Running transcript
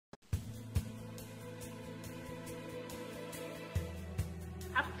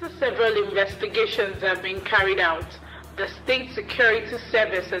After several investigations have been carried out, the State Security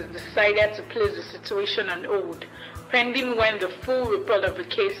Service has decided to place the situation on hold, pending when the full report of the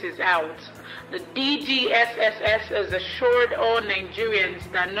case is out. The DGSSS has assured all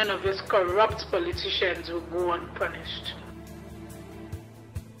Nigerians that none of these corrupt politicians will go unpunished.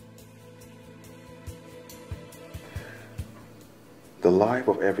 The life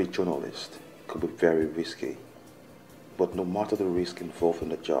of every journalist could be very risky, but no matter the risk involved in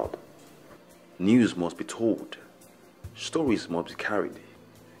the job, news must be told, stories must be carried,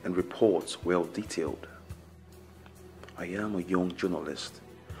 and reports well detailed. I am a young journalist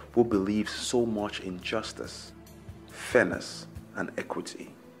who believes so much in justice, fairness, and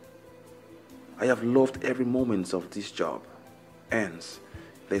equity. I have loved every moment of this job, hence,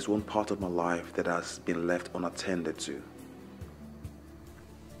 there's one part of my life that has been left unattended to.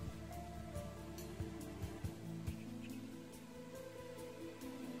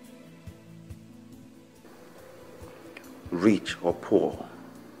 Rich or poor,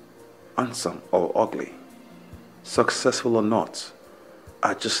 handsome or ugly, successful or not,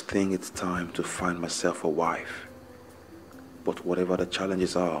 I just think it's time to find myself a wife. But whatever the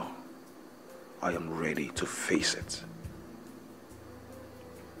challenges are, I am ready to face it.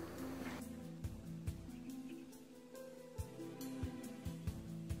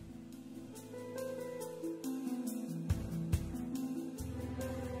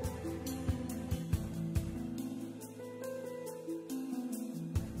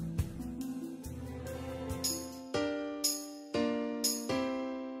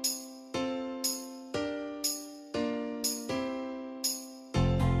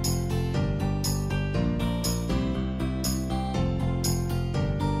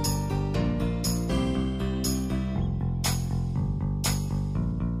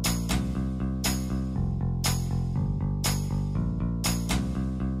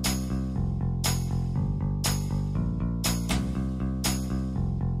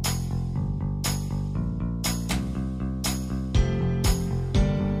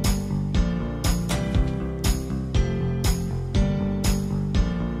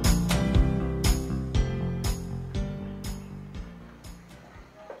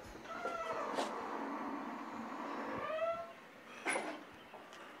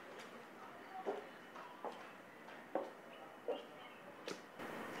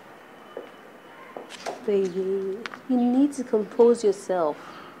 Baby, you need to compose yourself.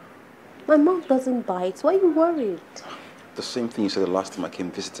 My mom doesn't bite. Why are you worried? The same thing you said the last time I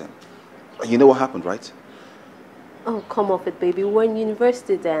came visiting. You know what happened, right? Oh, come off it, baby. We're in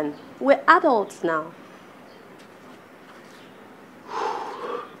university then. We're adults now.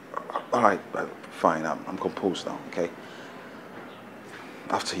 All right, fine. I'm composed now, okay?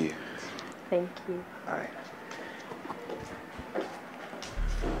 After you. Thank you. All right.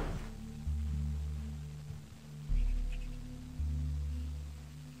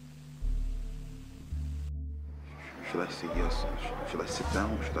 Should I say yes? Should I sit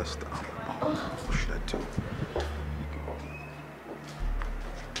down? Should I stand? What should I do?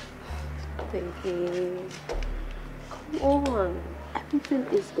 Baby, come on. Everything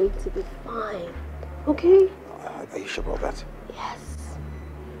is going to be fine. Okay? Are you sure about that? Yes.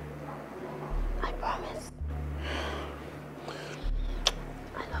 I promise.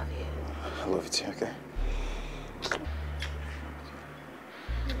 I love you. I love you too, okay?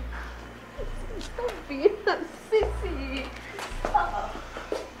 Stop being a sissy.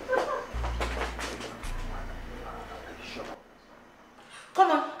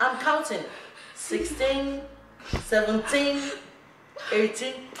 Come on, I'm counting. 16, 17,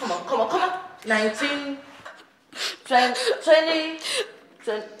 18, come on. 19, 20,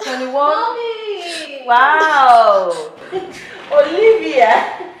 21. Mommy! Wow!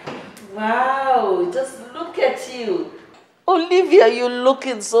 Olivia! Wow, just look at you. Olivia, you're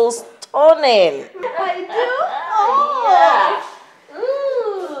looking so stunning. I do? Oh! Yeah.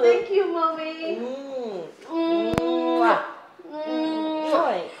 Ooh. Thank you, Mommy. Mwah.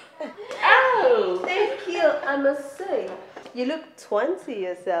 Mwah. Ow. Thank you. I must say, you look 20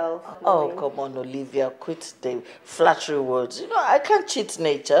 yourself. Oh, Mommy. come on, Olivia, quit the flattery words. You know, I can't cheat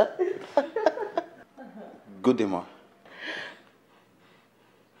nature. Good day, ma.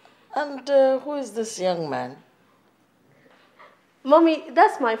 And who is this young man? Mommy,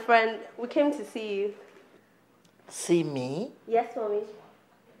 that's my friend. We came to see you. See me? Yes, Mommy.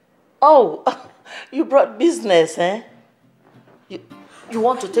 Oh, you brought business, eh? You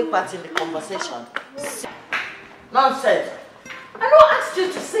want to take part in the conversation? Nonsense. I don't ask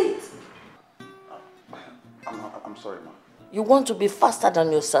you to sit. I'm sorry, ma. You want to be faster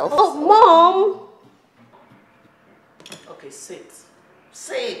than yourself? Oh, Mom! Okay, sit.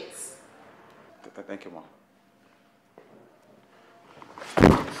 Sit. Thank you, Mom.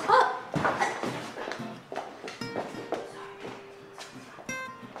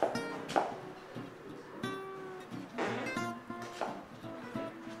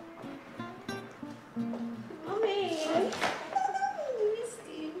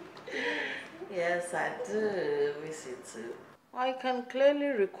 Yes, I do miss you too. I can clearly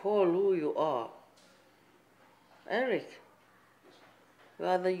recall who you are. Eric, you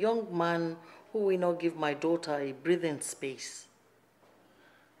are the young man who will not give my daughter a breathing space.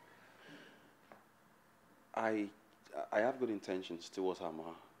 I have good intentions towards her, Ma.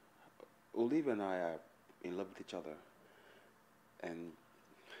 Olivia and I are in love with each other, and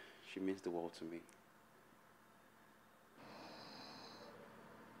she means the world to me.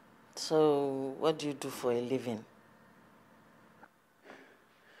 So, what do you do for a living?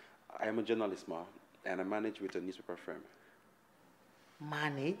 I am a journalist, Ma, and I manage with a newspaper firm.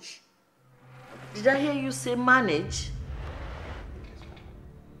 Manage? Did I hear you say manage?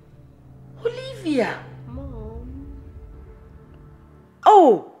 Olivia! Mom.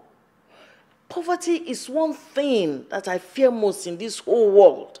 Oh! Poverty is one thing that I fear most in this whole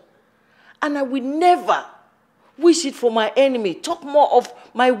world. And I will never wish it for my enemy. Talk more of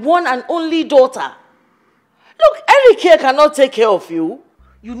my one and only daughter. Look, Eric here cannot take care of you.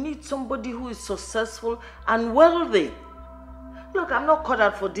 You need somebody who is successful and wealthy. Look, I'm not cut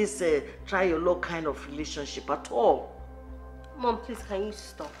out for this try your luck kind of relationship at all. Mom, please, can you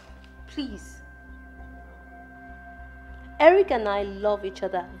stop? Please. Eric and I love each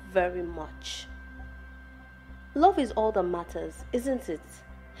other very much. Love is all that matters, isn't it?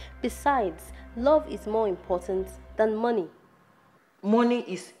 Besides, love is more important than money. Money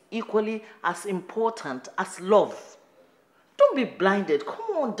is equally as important as love. Don't be blinded.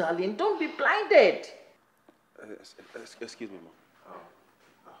 Come on, darling. Don't be blinded. Excuse me, Mom.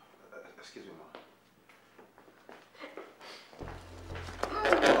 Excuse me, Mom.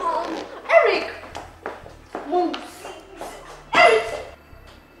 Eric! Mom, Eric!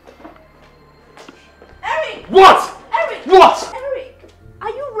 Eric! What? Eric! What? Eric! Are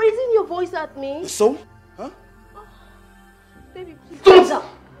you raising your voice at me? So? Huh? Baby, please.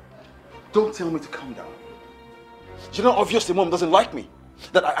 Don't tell me to calm down. You know, obviously, Mom doesn't like me.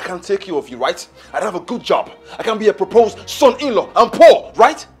 That I can't take care of you, right? I don't have a good job. I can be a proposed son-in-law. I'm poor,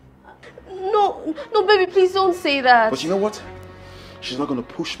 right? No, baby, please don't say that. But you know what? She's not going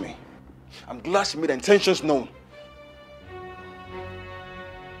to push me. I'm glad she made her intentions known.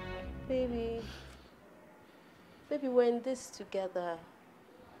 Baby, we're in this together.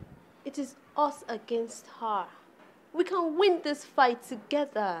 It is us against her. We can win this fight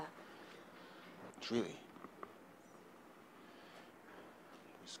together. Really?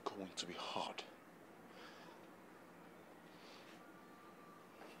 It's going to be hard.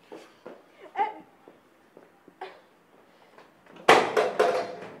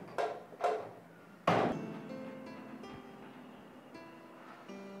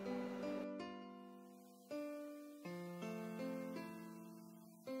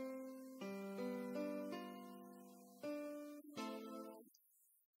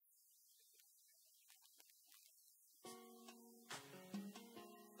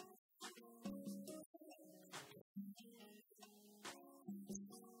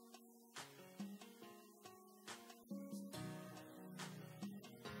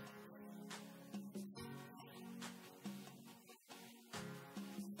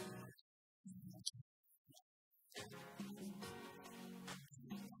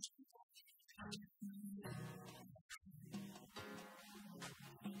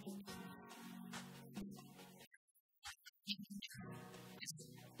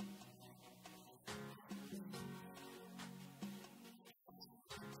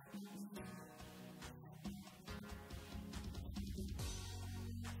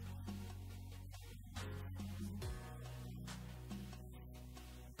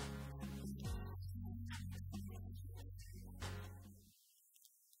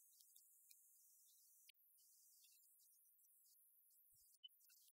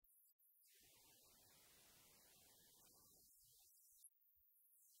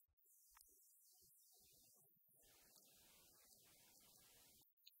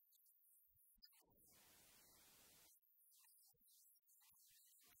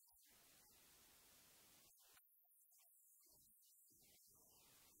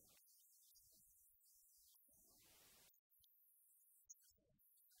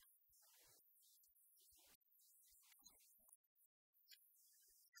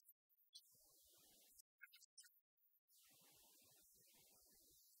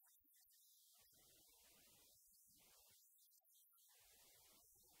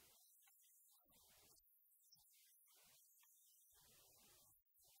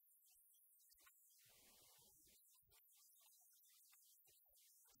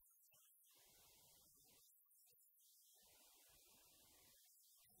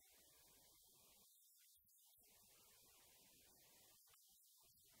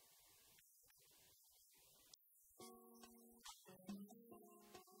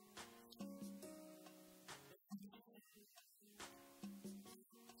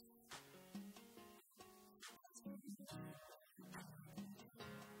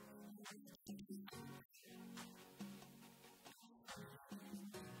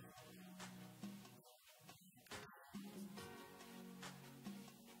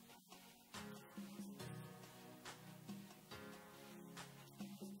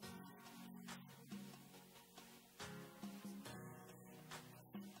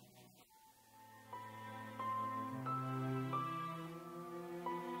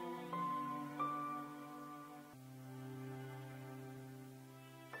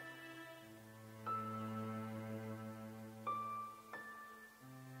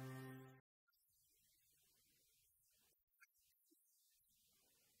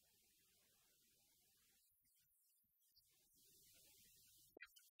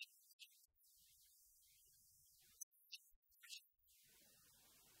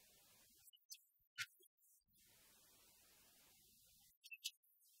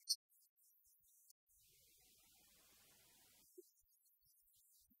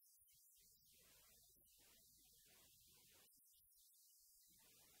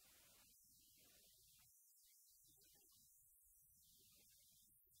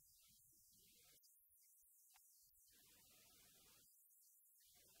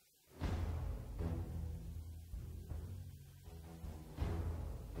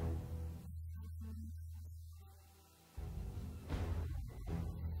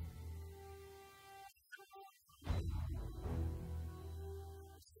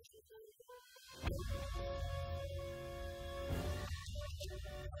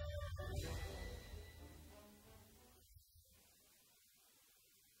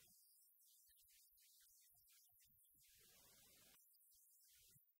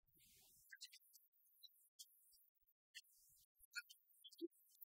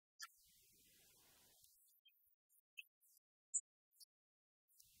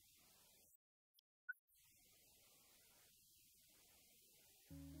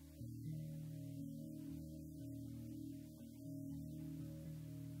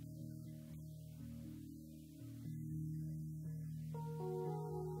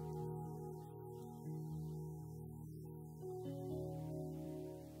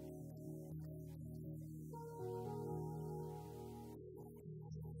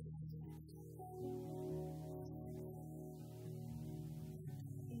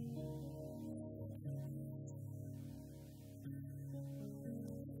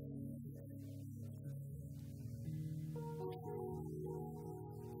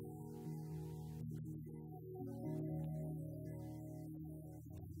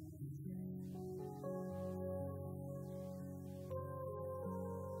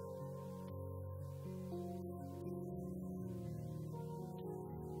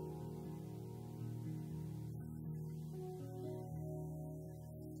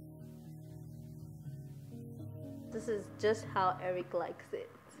 This is just how Eric likes it.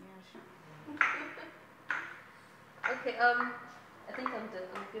 Okay, I think I'm done.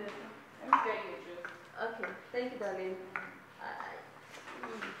 I'm good. I'm getting your juice. Okay, thank you, darling.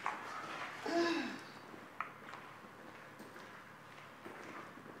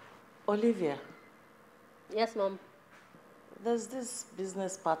 Olivia. Yes, Mom. There's this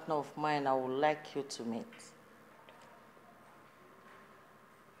business partner of mine I would like you to meet.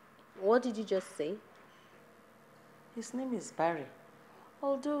 What did you just say? His name is Barry.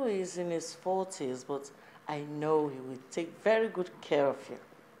 Although he's in his 40s, but I know he will take very good care of you.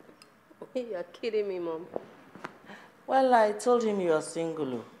 You're kidding me, Mom. Well, I told him you're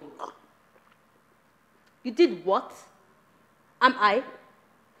single. You did what? Am I?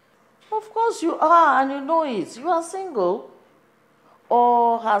 Of course you are, and you know it. You are single.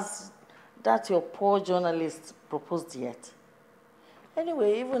 Or has that your poor journalist proposed yet?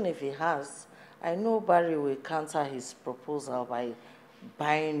 Anyway, even if he has, I know Barry will counter his proposal by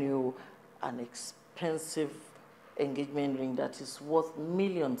buying you an expensive engagement ring that is worth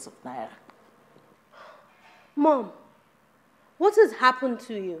millions of naira. Mom, what has happened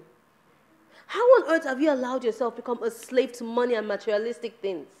to you? How on earth have you allowed yourself to become a slave to money and materialistic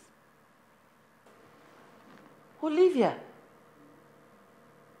things? Olivia,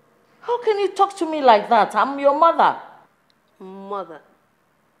 how can you talk to me like that? I'm your mother. Mother.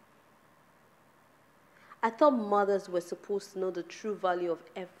 I thought mothers were supposed to know the true value of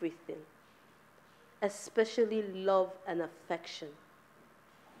everything, especially love and affection.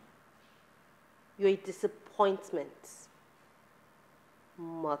 You're a disappointment,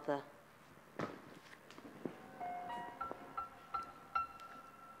 Mother.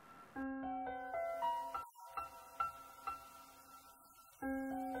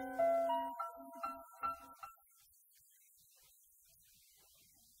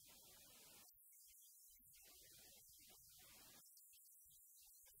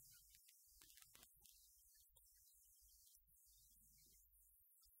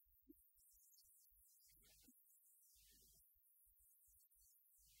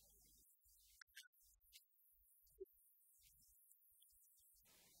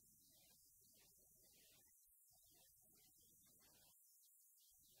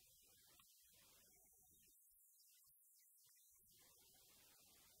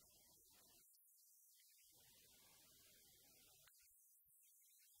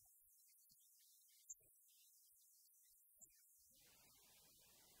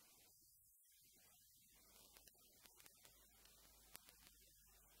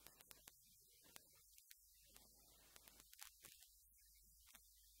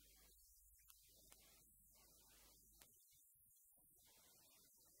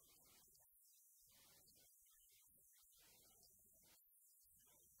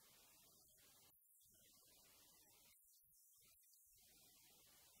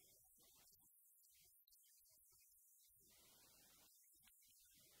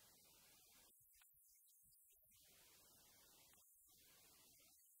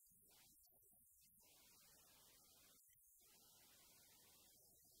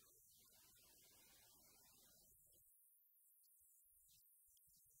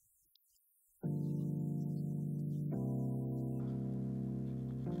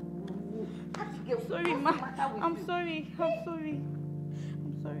 Sorry, ma. I'm sorry. I'm sorry.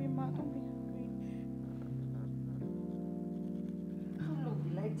 I'm sorry, ma. Don't be angry.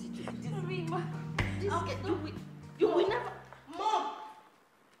 You will never... Mom!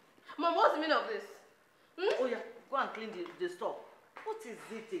 Mom, what's the meaning of this? Oh yeah, go and clean the store. What is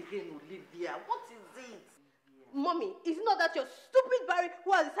it again, Olivia? What is it? Mommy, it's not that your stupid Barry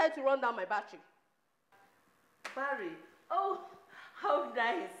who has decided to run down my battery. Barry? Oh, how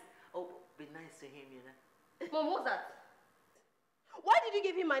nice. Oh, be nice to him, you know. Mom, what's that? Why did you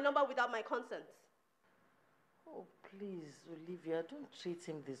give him my number without my consent? Oh, please, Olivia, don't treat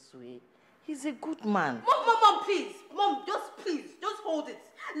him this way. He's a good man. Mom, please. Mom, please, just hold it.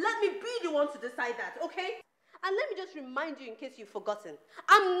 Let me be the one to decide that, okay? And let me just remind you in case you've forgotten.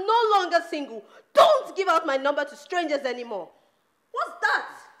 I'm no longer single. Don't give out my number to strangers anymore. What's that?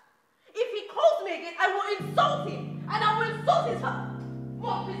 If he calls me again, I will insult him. And I will insult his father.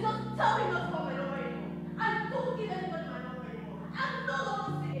 Mom, please just tell him not to call my number anymore. And don't give anybody my number anymore. I'm no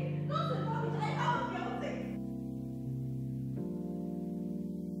longer single. Not to call me. I have a fiancé.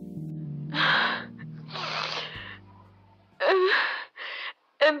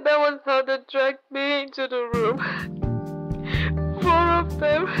 And that was how they dragged me into the room. 4 of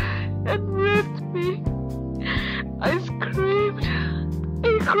them, and raped me. I screamed.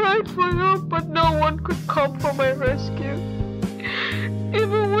 I cried for help, but no one could come for my rescue.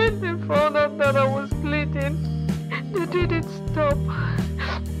 Even when they found out that I was bleeding, they didn't stop.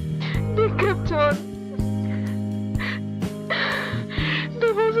 They kept on.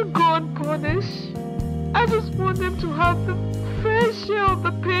 They wasn't go unpunished. I just want them to have the fair share of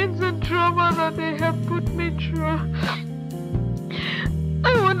the pains and trauma that they have put me through.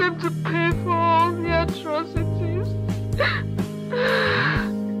 I want them to pay for all the atrocities.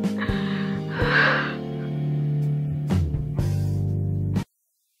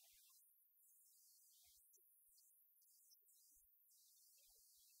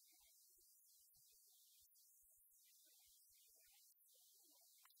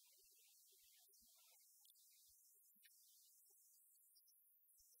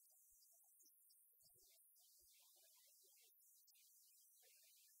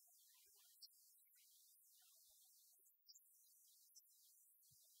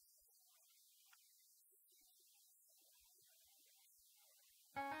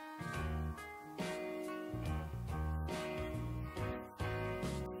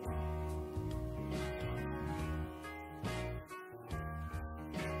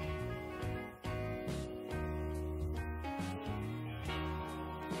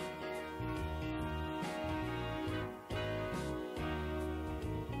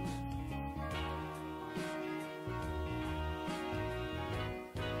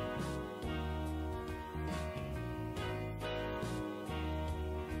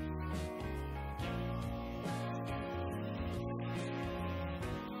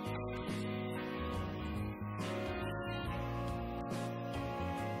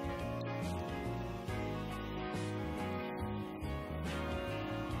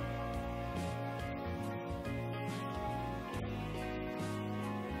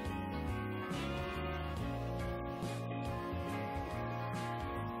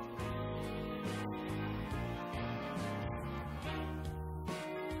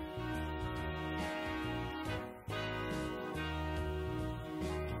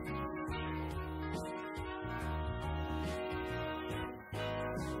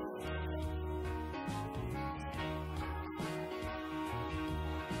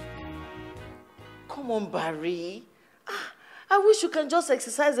 Come on, Barry. I wish you can just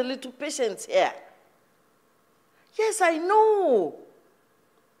exercise a little patience here. Yes, I know.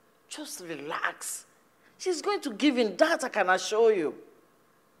 Just relax. She's going to give in, that I can assure you.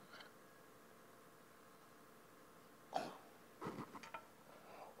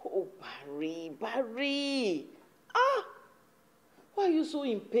 Oh, Barry. Why are you so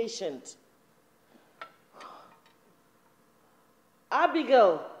impatient?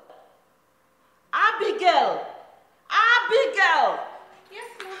 Abigail! Yes,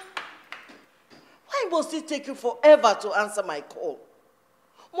 ma'am. Why must it take you forever to answer my call?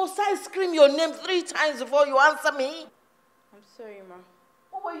 Must I scream your name 3 times before you answer me? I'm sorry, ma.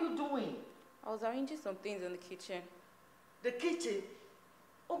 What were you doing? I was arranging some things in the kitchen. The kitchen?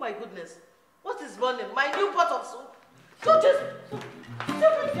 Oh my goodness. What is burning? My new pot of soup? So just...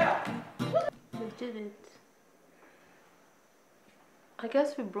 Stupid girl! We did it. I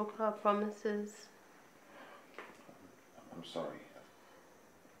guess we broke our promises. I'm sorry.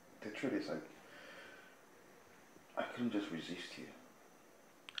 The truth is, I couldn't just resist you.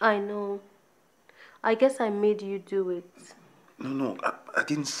 I know. I guess I made you do it. No, I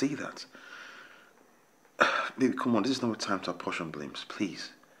didn't say that. Baby, come on, this is not a time to apportion blames,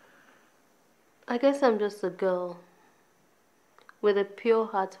 please. I guess I'm just a girl. with a pure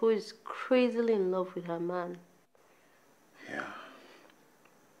heart who is crazily in love with her man. Yeah.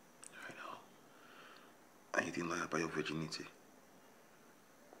 I know. And you didn't lie about your virginity.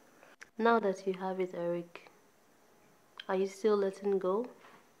 Now that you have it, Eric, are you still letting go?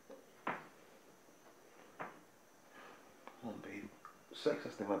 Oh, babe. Sex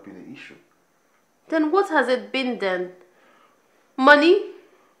has never been an issue. Then what has it been then? Money?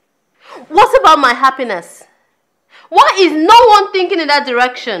 What about my happiness? Why is no one thinking in that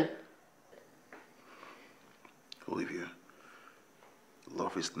direction? Olivia,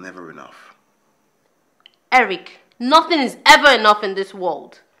 love is never enough. Eric, nothing is ever enough in this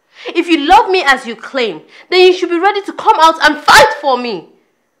world. If you love me as you claim, then you should be ready to come out and fight for me.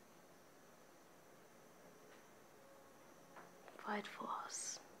 Fight for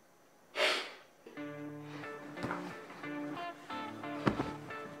us.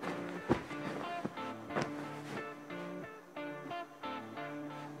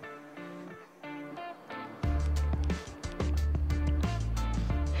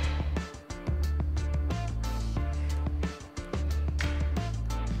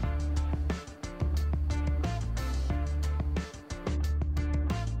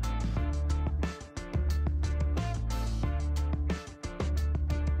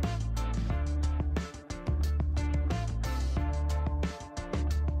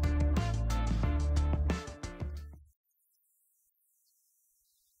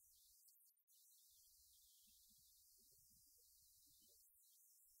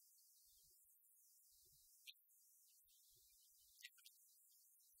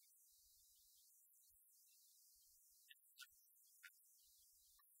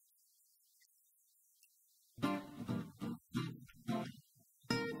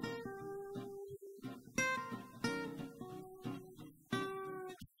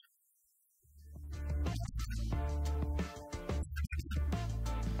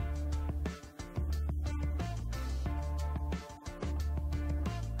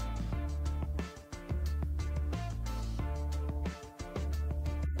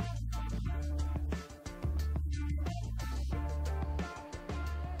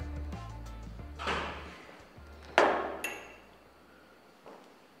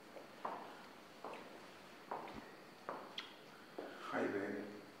 Hi, baby.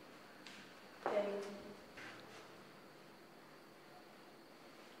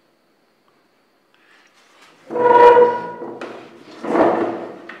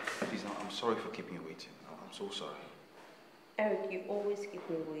 Please, I'm sorry for keeping you waiting. I'm so sorry. Eric, you always keep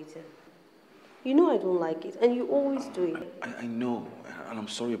me waiting. You know I don't like it, and you always do it. I know, and I'm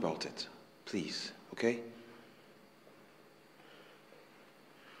sorry about it. Please, okay?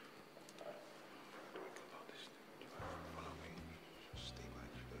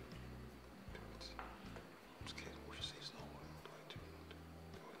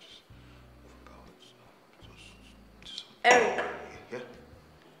 Eric, Yeah?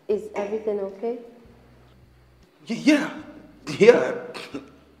 is everything okay? Yeah. Yeah.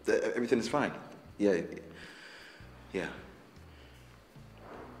 Everything is fine. Yeah. Yeah.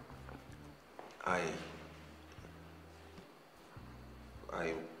 I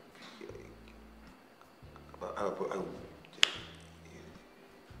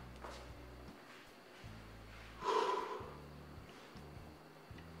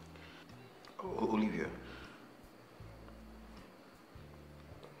Olivia.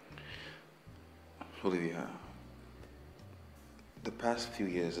 Olivia, the past few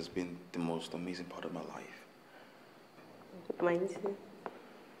years has been the most amazing part of my life. Mine too.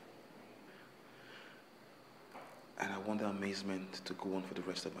 And I want the amazement to go on for the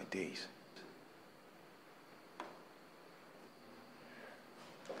rest of my days.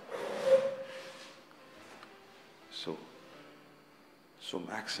 So I'm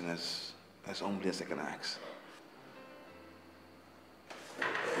asking as humbly as I can ask.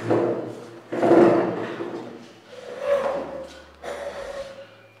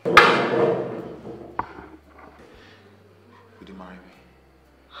 Would you marry me?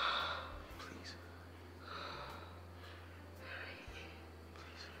 Please.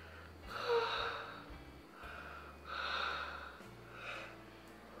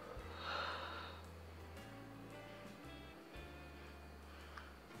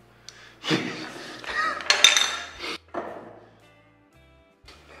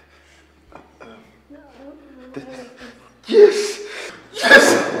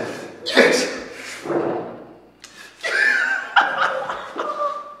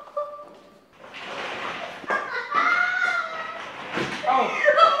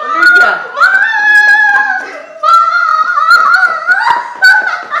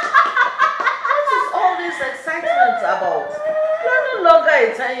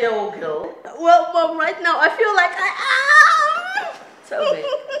 a 10-year-old girl? Well, Mom, right now I feel like I am. Tell me,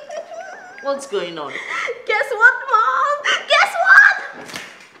 what's going on? Guess what, Mom? Guess what?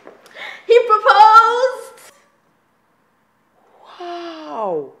 He proposed.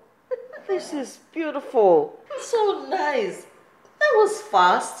 Wow, this is beautiful. So nice. That was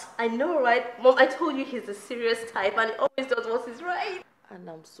fast. I know, right? Mom, I told you he's a serious type and he always does what is right. And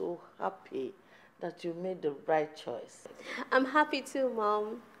I'm so happy that you made the right choice. I'm happy too,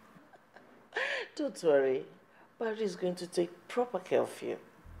 Mom. Don't worry. Barry is going to take proper care of you.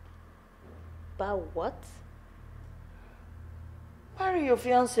 But what? Barry, your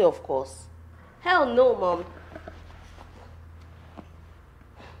fiancé, of course. Hell no, Mom.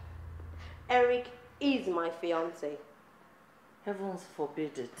 Eric is my fiancé. Heavens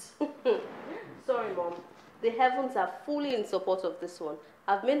forbid it. Sorry, Mom. The heavens are fully in support of this one.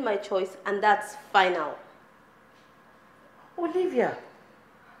 I've made my choice and that's final. Olivia,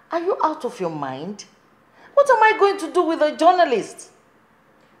 are you out of your mind? What am I going to do with a journalist?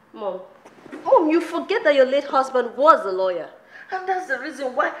 Mom, you forget that your late husband was a lawyer. And that's the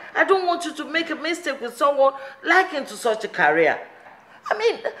reason why I don't want you to make a mistake with someone like into such a career. I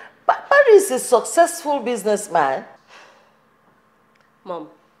mean, Barry is a successful businessman. Mom,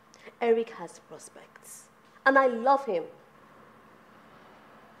 Eric has prospects. And I love him.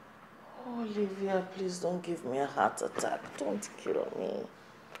 Olivia, please don't give me a heart attack. Don't kill me.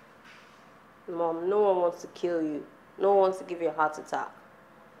 Mom, no one wants to kill you. No one wants to give you a heart attack.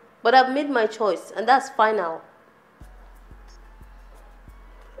 But I've made my choice, and that's final.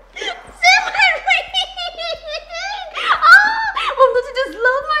 See my ring! Mom, don't you just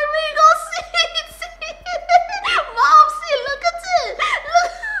love my ring? Oh, see. Mom, see, look at it.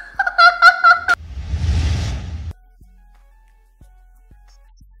 Look.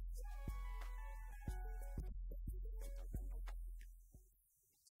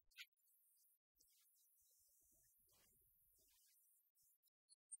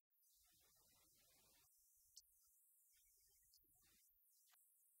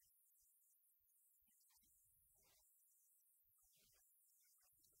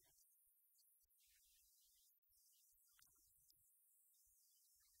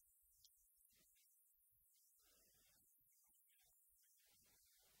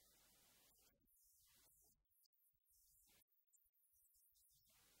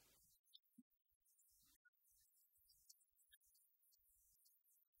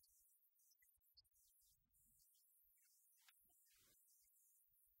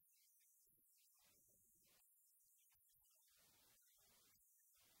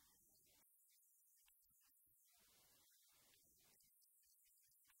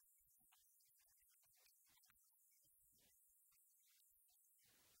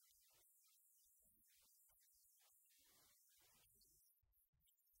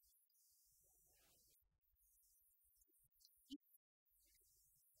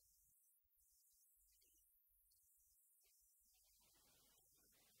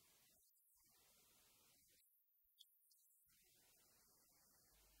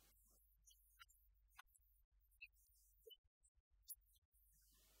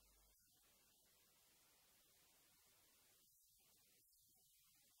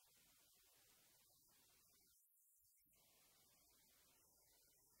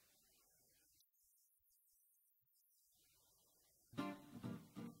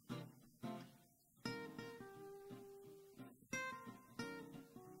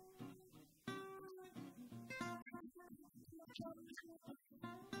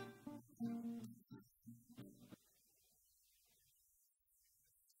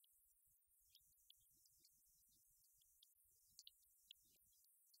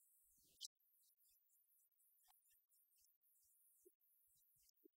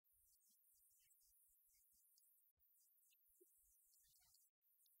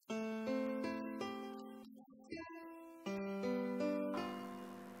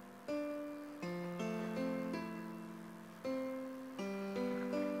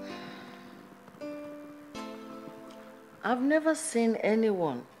 I've never seen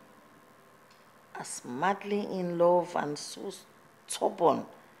anyone as madly in love and so stubborn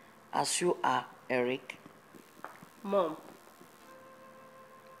as you are, Eric. Mom.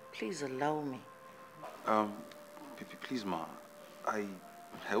 Please allow me. Please, Ma. I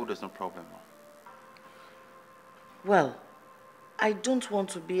hope there's no problem, Ma. Well, I don't want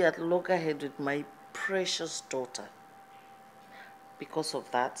to be at loggerhead with my precious daughter. Because of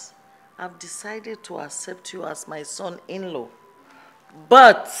that, I've decided to accept you as my son-in-law.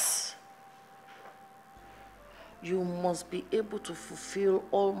 But you must be able to fulfill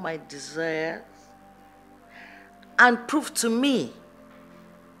all my desires and prove to me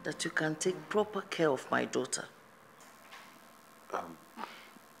that you can take proper care of my daughter?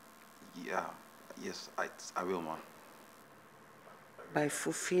 Yeah, yes, I will, Ma. By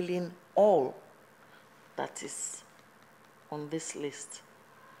fulfilling all that is on this list.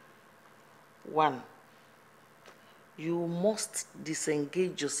 1, you must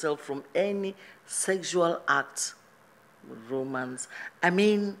disengage yourself from any sexual act, romance. I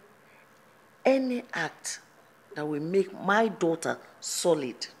mean, any act that will make my daughter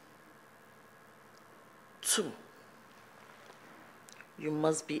solid. 2, you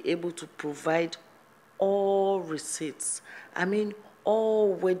must be able to provide all receipts. I mean,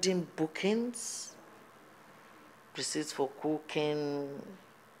 all wedding bookings, receipts for cooking,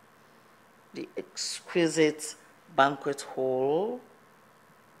 the exquisite banquet hall,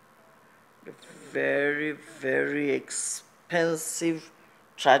 the very, very expensive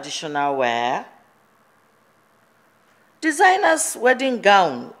traditional wear, designer's wedding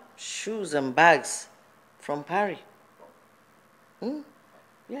gown, shoes and bags from Paris.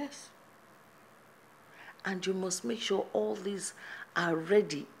 Yes. And you must make sure all these are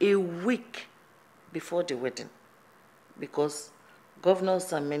ready a week before the wedding, because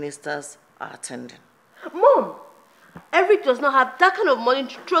governors and ministers are attending. Mom, Eric does not have that kind of money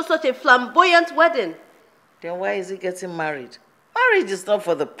to throw such a flamboyant wedding. Then why is he getting married? Marriage is not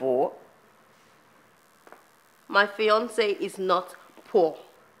for the poor. My fiancé is not poor.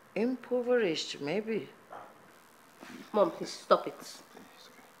 Impoverished, maybe. Mom, please stop it. It's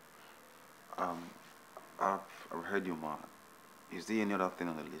okay. I've heard you, Ma. Is there any other thing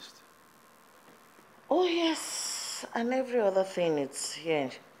on the list? Oh, yes. And every other thing is here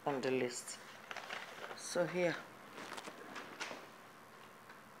on the list. So here.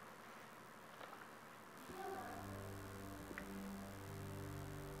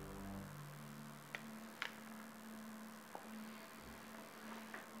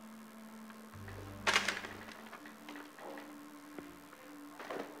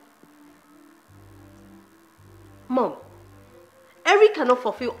 Mom, Eric cannot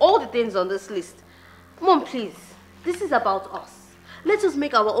fulfill all the things on this list. Mom, please. This is about us. Let us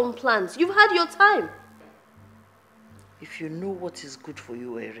make our own plans. You've had your time. If you know what is good for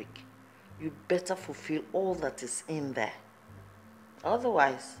you, Eric, you better fulfill all that is in there.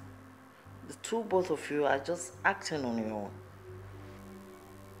 Otherwise, both of you are just acting on your own.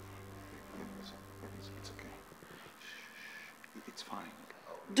 It's okay. It's fine.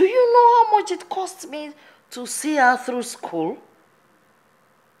 Do you know how much it costs me to see her through school?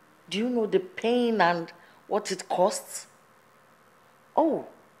 Do you know the pain and what it costs? Oh,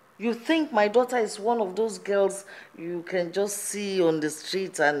 you think my daughter is one of those girls you can just see on the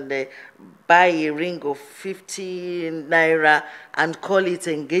street and buy a ring of 50 naira and call it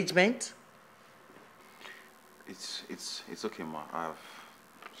engagement? It's okay, Ma. I've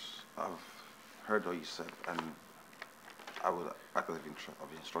heard what you said, and I will act as I've been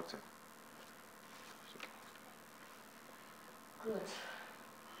instructed. It's okay. Good.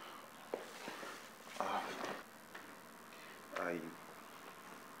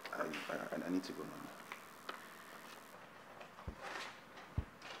 I need to go now.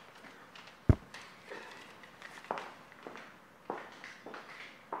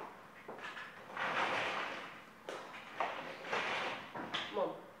 Mom,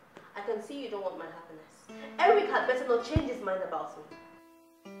 I can see you don't want my happiness. Eric had better not change his mind about me.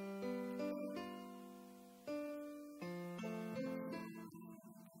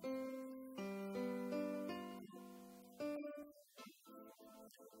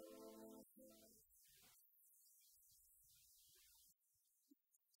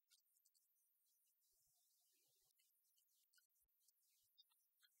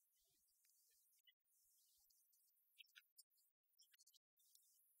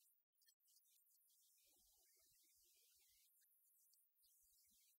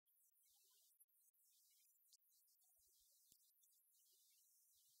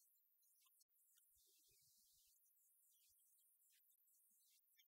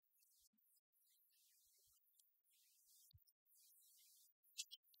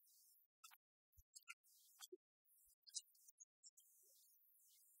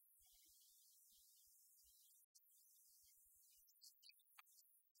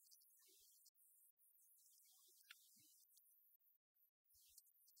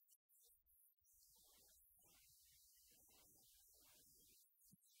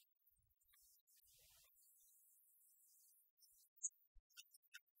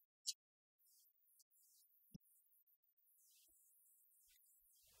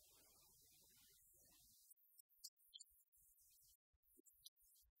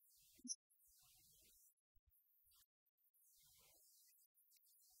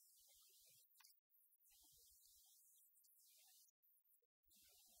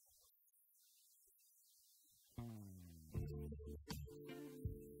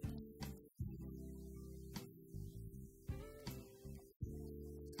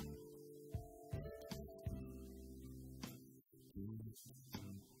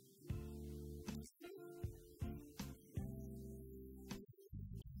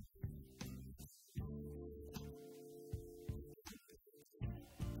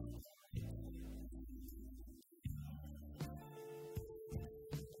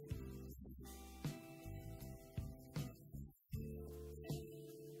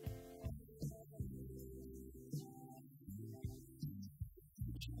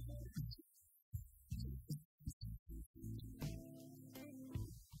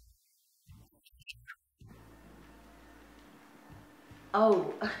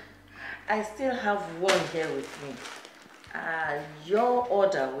 Oh, I still have one here with me. Your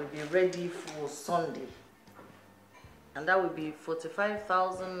order will be ready for Sunday. And that will be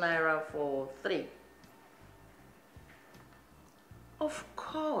 45,000 naira for 3. Of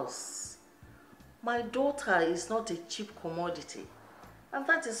course. My daughter is not a cheap commodity. And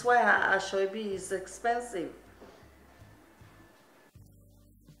that is why her ashoebi is expensive.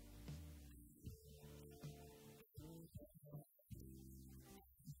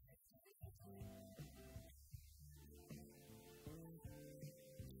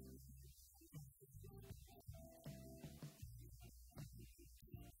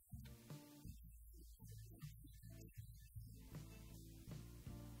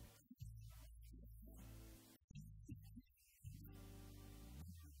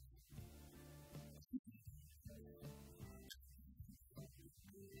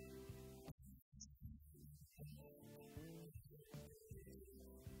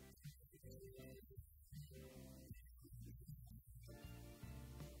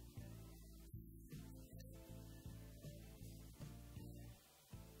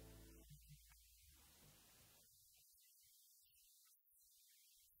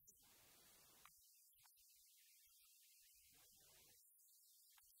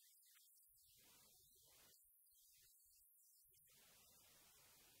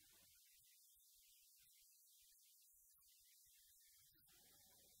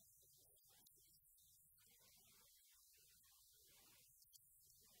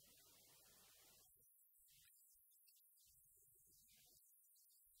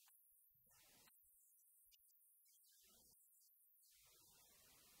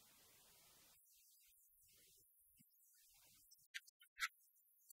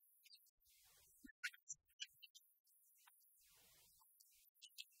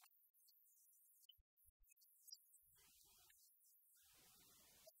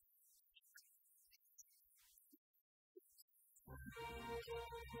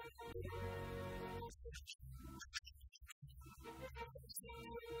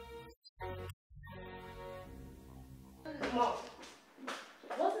 Mom,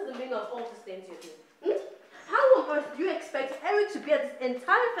 what is the meaning of all these things you're doing? How on earth do you expect Eric to bear this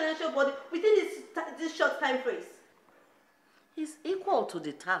entire financial burden within this short time phrase? He's equal to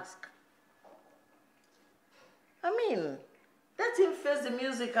the task. I mean, let him face the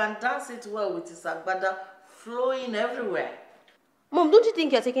music and dance it well with his agbada flowing everywhere. Mom, don't you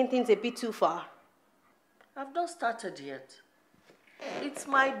think you're taking things a bit too far? I've not started yet. It's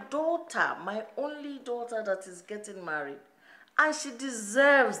my daughter, my only daughter that is getting married. And she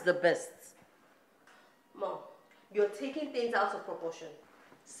deserves the best. Mom, you're taking things out of proportion.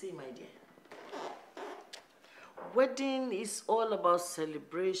 See, my dear. Wedding is all about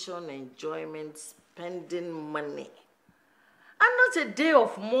celebration, enjoyment, spending money. And not a day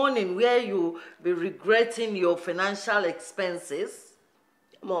of mourning where you be regretting your financial expenses.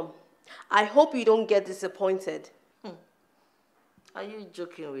 Mom, I hope you don't get disappointed. Are you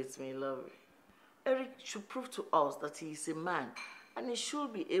joking with me, love? Eric should prove to us that he is a man and he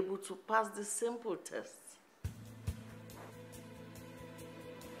should be able to pass the simple test.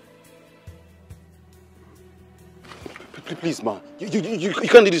 Please, ma. You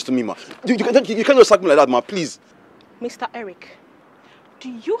can't do this to me, ma. You can't just sack me like that, ma. Please. Mr. Eric, do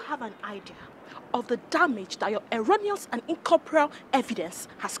you have an idea of the damage that your erroneous and incorporeal evidence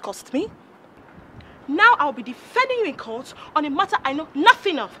has caused me? Now I'll be defending you in court on a matter I know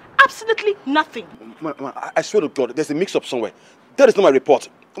nothing of. Absolutely nothing. Ma, I swear to God, there's a mix-up somewhere. That is not my report.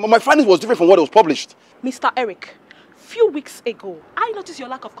 My findings was different from what was published. Mr. Eric, few weeks ago, I noticed your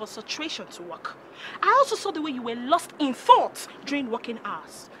lack of concentration to work. I also saw the way you were lost in thought during working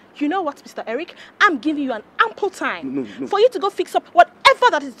hours. You know what, Mr. Eric? I'm giving you an ample time for you to go fix up whatever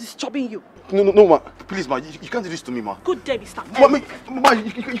that is disturbing you. No, ma. Please, ma. You can't do this to me, ma. Good day, Mr. Eric. Ma,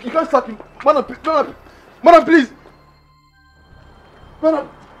 you can't stop me. Madam, please. Madam.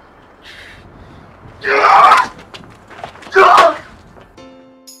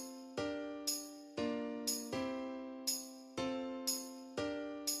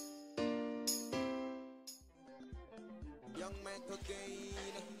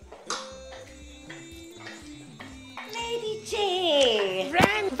 Lady J.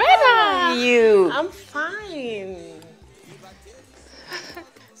 Brenda! How are you? I'm fine.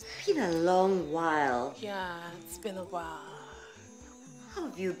 It's been a long while. Yeah, it's been a while. How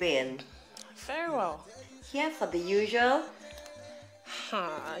have you been? Very well. Here for the usual?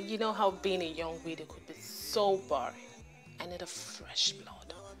 You know how being a young widow could be so boring. I need a fresh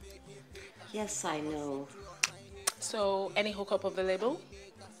blood. Yes, I know. So, any hookup available?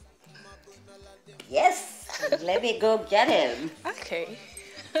 Yes. Let me go get him. Okay.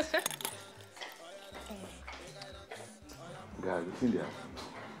 Guys, you see there?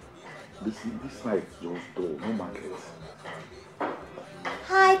 This night just dull, no market.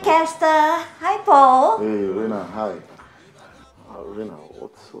 Hi, Kester. Hi, Paul. Hey, Rena, hi. Rena,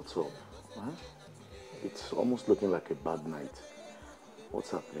 what's up? Huh? It's almost looking like a bad night. What's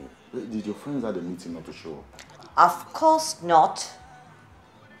happening? Did your friends have a meeting not to show up? Of course not.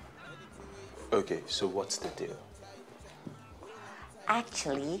 Okay, so what's the deal?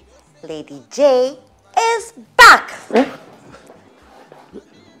 Actually, Lady J is back.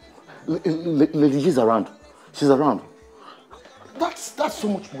 Lady G's around. She's around. That's so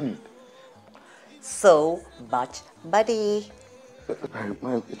much money. So much money.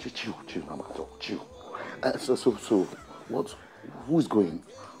 Chill, Mama, chill. So, what? Who's going?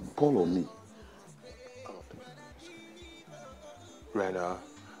 Paul or me? Rena,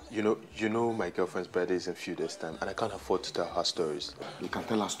 you know my girlfriend's birthday is in a few days' time, and I can't afford to tell her stories. You can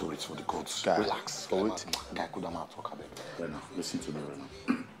tell her stories for the gods. Guy, relax. Guy, could I talk about it? Rena, listen to me,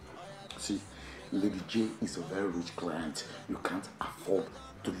 Rena. See, Lady J is a very rich client. You can't afford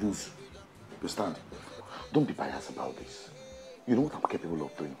to lose. You understand? Don't be biased about this. You know what I'm capable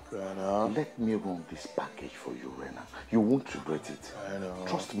of doing. Rena. Let me run this package for you, Rena. You won't regret it. I know.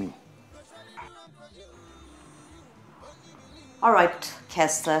 Trust me. All right,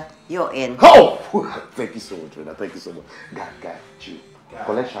 Kester, you're in. Oh! Thank you so much, Rena. Thank you so much. Guy, chill.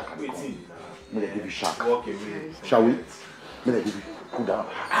 Collect shark and come. May I give you shark? Walk away. Shall we? May I give you cool down?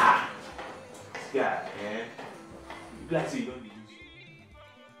 Yeah, eh? Glad to you don't need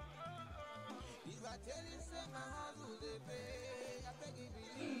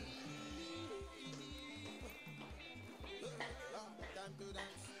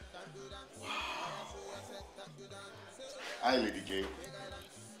Hi, Lady J.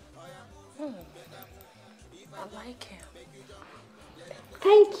 I like him.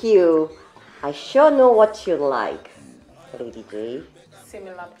 Thank you. I sure know what you like, Lady J.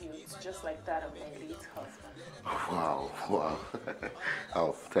 Similar builds, just like that of my late husband. Wow.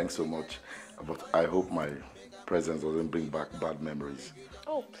 Oh, thanks so much. But I hope my presence doesn't bring back bad memories.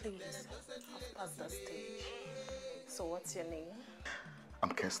 Oh, please. I've passed that stage. So what's your name?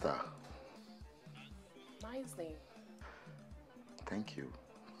 I'm Kester. Nice name. Thank you.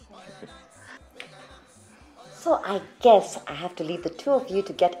 So I guess I have to leave the two of you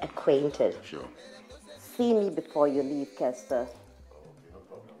to get acquainted. Sure. See me before you leave, Kester.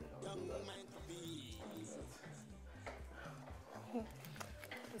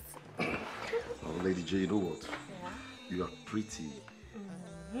 Oh, Lady J, you know what? Yeah. You are pretty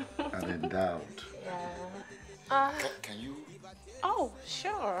and endowed. Yeah. Can you? Oh,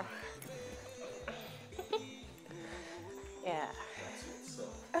 sure. Yeah.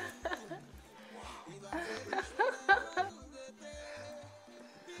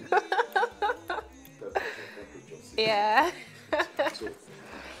 Yeah. So,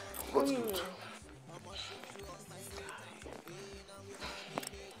 what's good?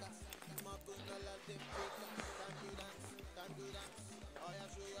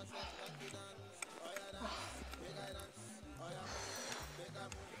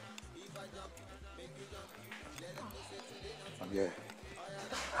 Yeah.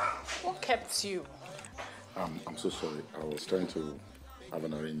 What kept you? I'm so sorry. I was trying to have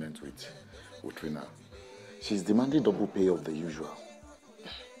an arrangement with Rina. She's demanding double pay of the usual.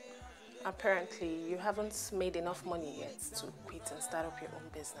 Apparently, you haven't made enough money yet to quit and start up your own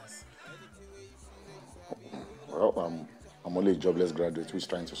business. Well, I'm only a jobless graduate who's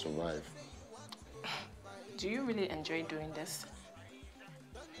trying to survive. Do you really enjoy doing this?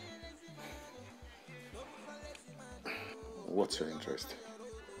 What's your interest?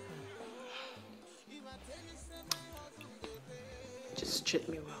 Just treat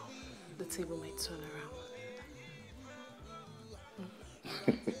me well. The table might turn around.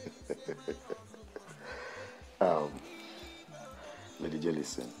 Lady J,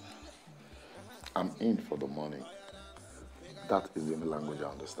 listen. I'm in for the money. That is the only language I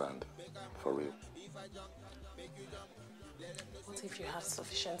understand. For real. What if you have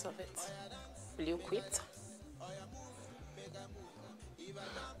sufficient of it? Will you quit?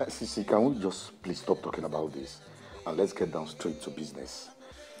 Sisi, can we just please stop talking about this and let's get down straight to business?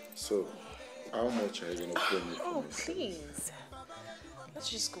 So, how much are you going to pay me for Oh, this? please. Let's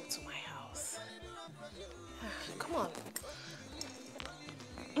just go to my house. Come on.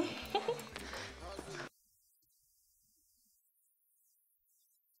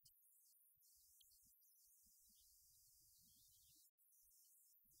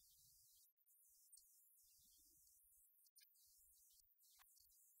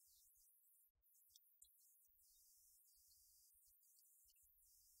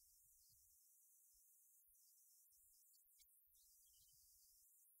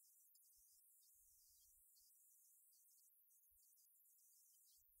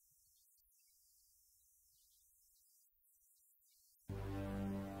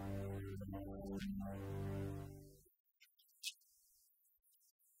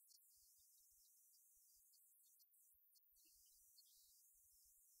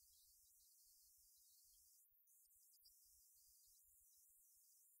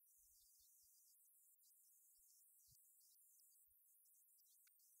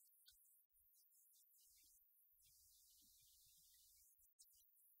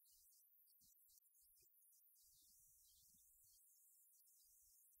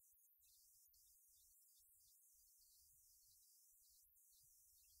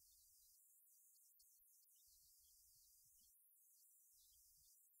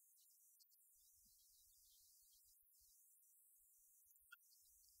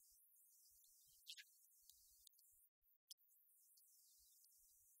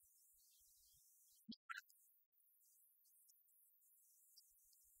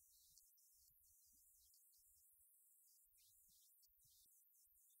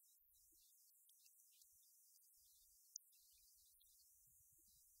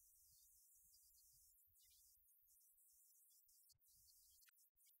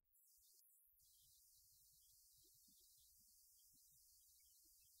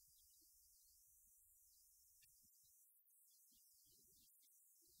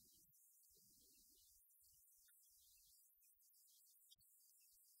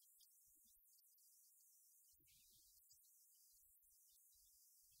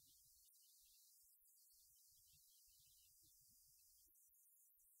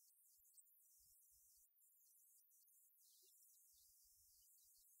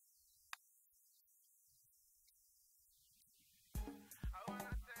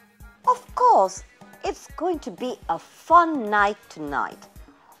 Of course, it's going to be a fun night tonight.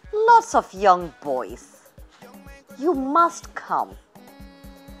 Lots of young boys. You must come.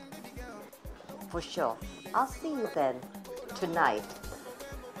 For sure. I'll see you then. Tonight.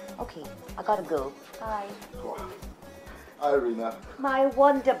 Okay, I gotta go. Bye. Hi, Rina. My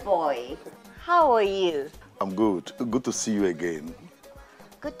wonder boy. How are you? I'm good. Good to see you again.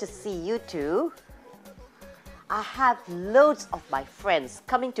 Good to see you too. I have loads of my friends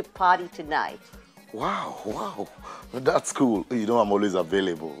coming to party tonight. Wow. That's cool. You know I'm always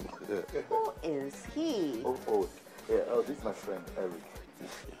available. Who is he? This is my friend,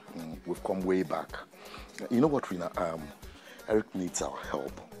 Eric. We've come way back. You know what, Rina? Eric needs our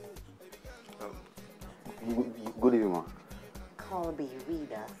help. Good evening, ma. Call me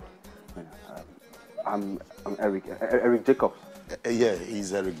Rita. I'm Eric Jacobs. Yeah,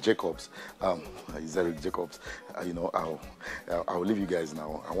 he's Eric Jacobs. He's Eric Jacobs. I'll leave you guys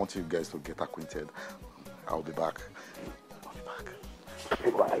now. I want you guys to get acquainted. I'll be back.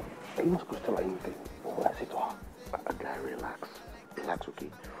 Hey, are you not supposed to tell her anything? What I say to her? Guy, relax. Relax, okay?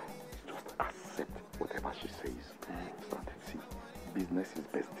 Just accept whatever she says. See, business is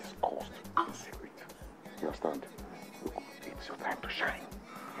best discussed in secret. You understand? Look, it's your time to shine.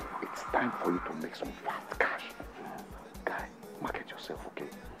 It's time for you to make some fast cash. Guy, market yourself, okay?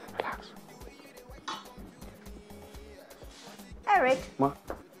 Relax. Eric. Ma?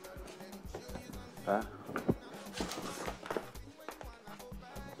 Huh?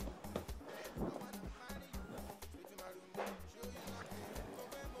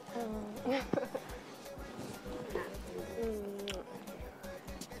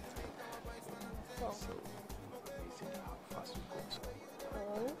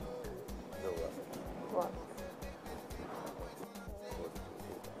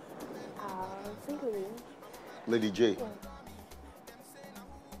 Lady J. Yeah.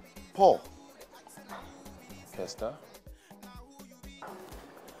 Paul. Kester?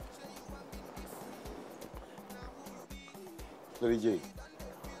 Lady J.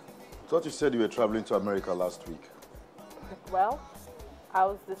 Thought you said you were traveling to America last week. Well, I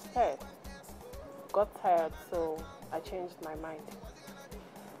was despaired. Got tired, so I changed my mind.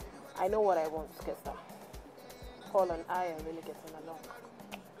 I know what I want, Kester. Paul and I are really getting along.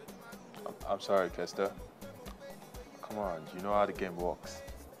 I'm sorry, Kester. Come on, you know how the game works.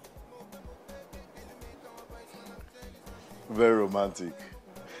 Very romantic.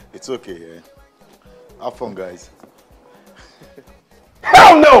 It's okay, eh? Have fun, guys.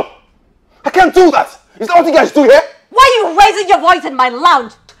 Hell no! I can't do that! Is that what you guys do here? Why are you raising your voice in my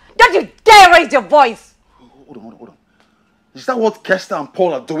lounge? Don't you dare raise your voice! Hold on. Is that what Kester and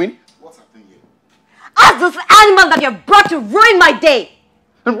Paul are doing? What's happening here? Ask this animal that you brought to ruin my day!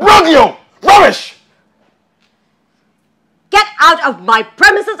 Imbroglio! Rubbish! Get out of my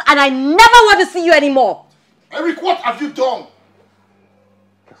premises and I never want to see you anymore! Eric, what have you done?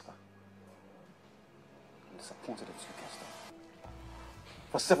 Kester, I'm disappointed at you, Kester.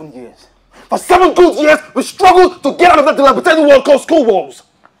 For 7 years, for 7 good years, we struggled to get out of that dilapidated world called school walls.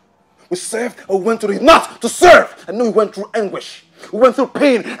 We served and we went to the not to serve. And then we went through anguish. We went through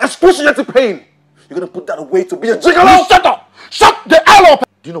pain, excruciating pain. You're gonna put that away to be a gigolo? Shut up! Shut the hell up!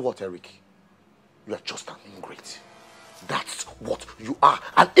 Do you know what, Eric? You are just an ingrate. That's what you are,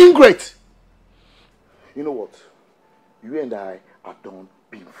 an ingrate! You know what? You and I are done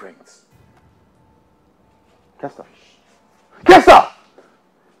being friends. Kester! Kester!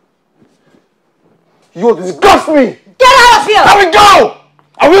 You disgust me! Get out of here! I will go!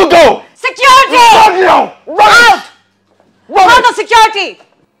 I will go! Security! Out! Call the security!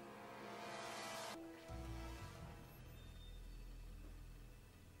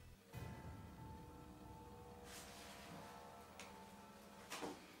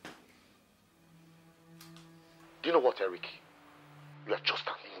 Do you know what, Eric? You are just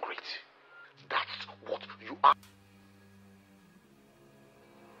an ingrate. That's what you are.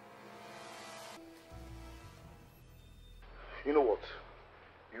 You know what?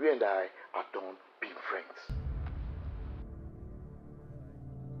 You and I are done being friends.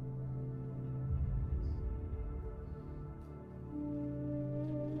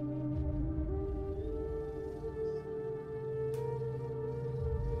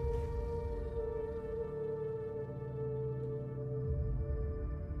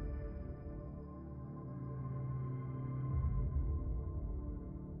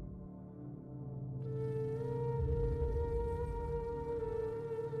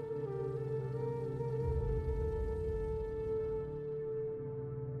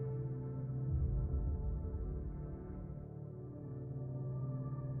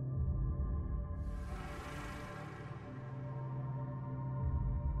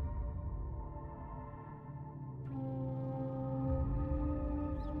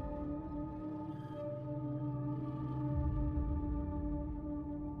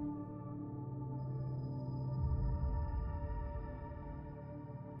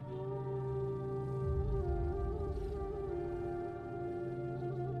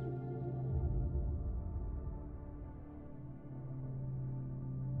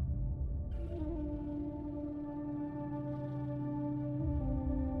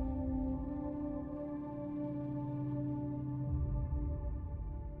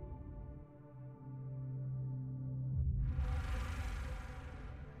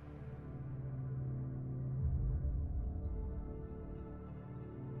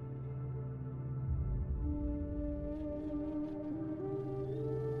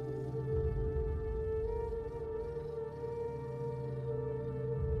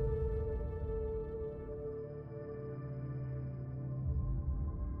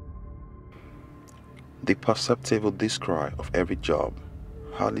 The perceptible descry of every job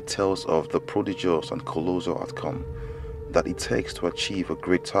hardly tells of the prodigious and colossal outcome that it takes to achieve a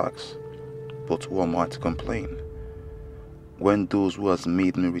great task. But who am I to complain, when those who has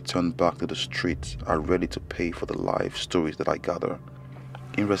made me return back to the streets are ready to pay for the life stories that I gather,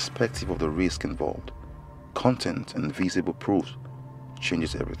 irrespective of the risk involved? Content and visible proof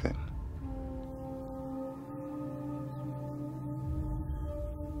changes everything.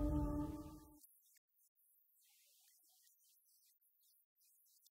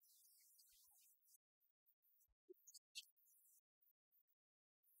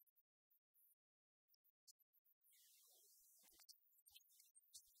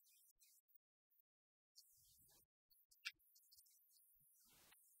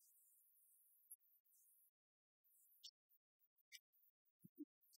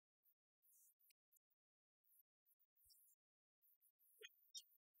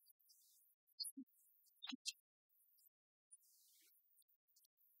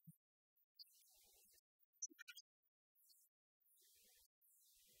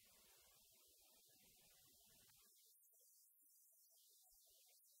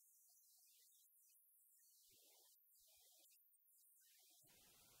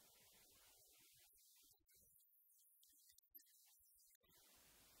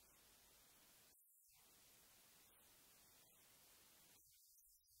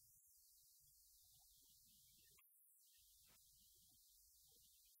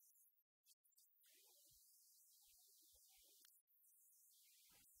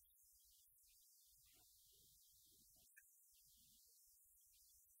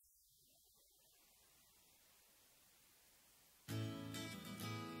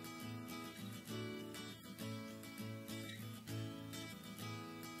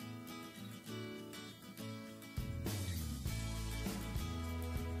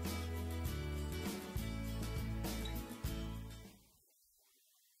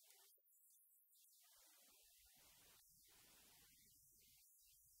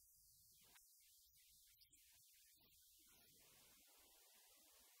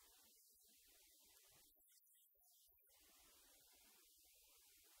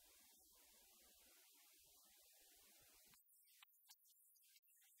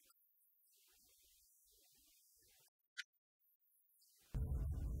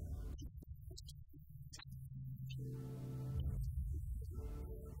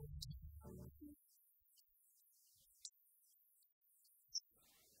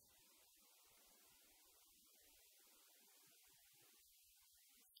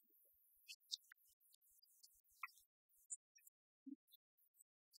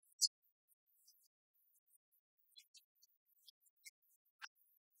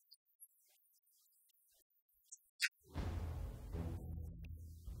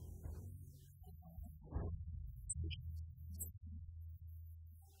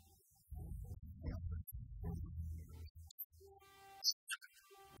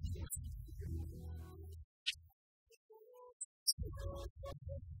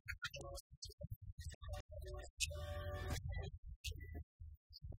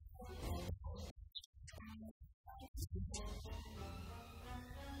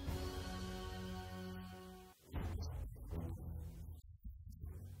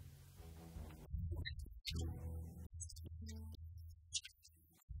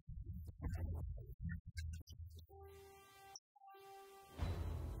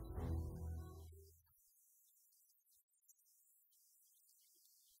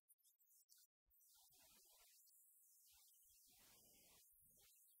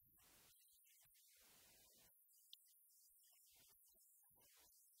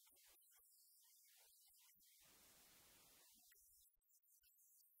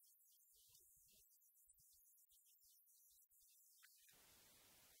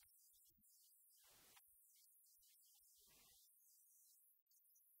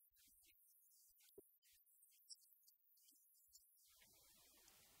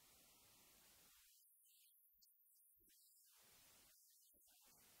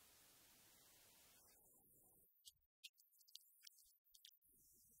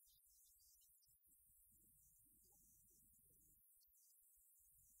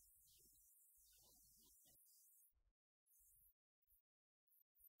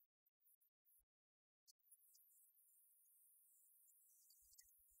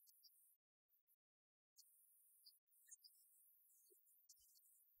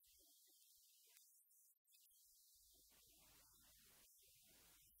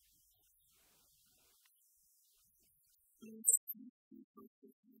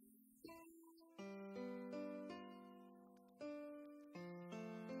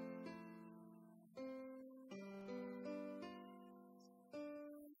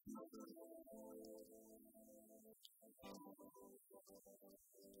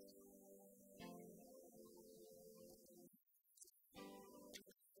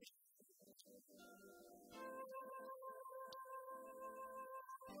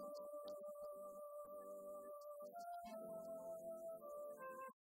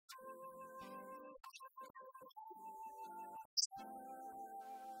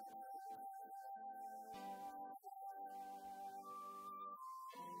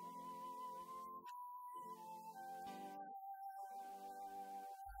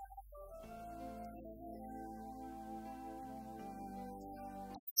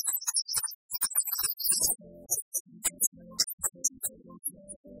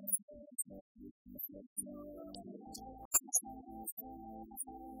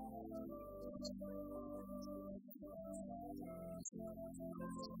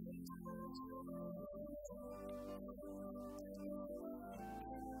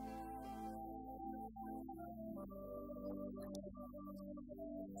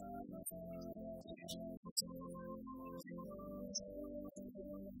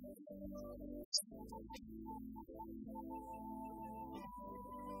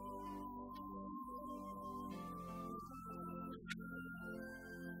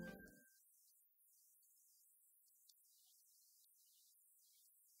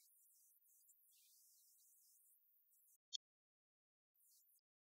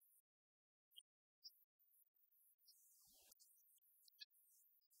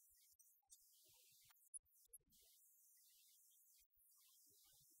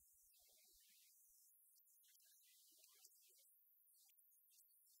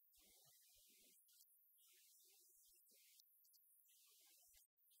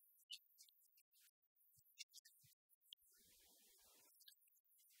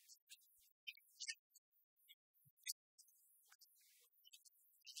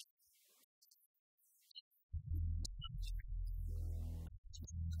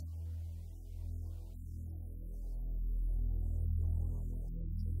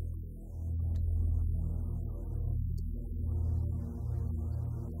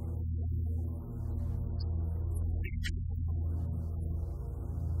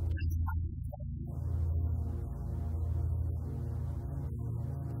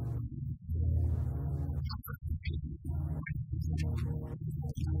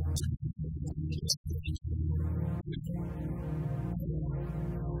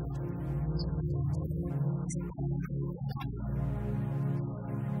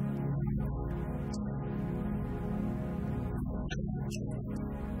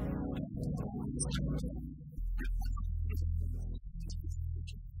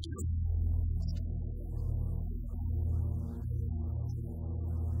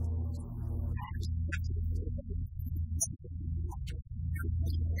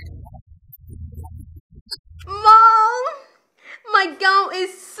 Mom, my gown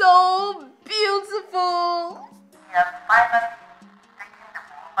is so beautiful.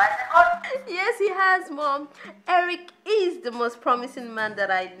 Yes, he has, Mom. Eric is the most promising man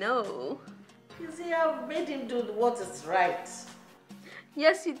that I know. You see, I've made him do what is right.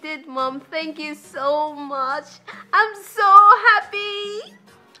 Yes, you did, Mom. Thank you so much. I'm so happy.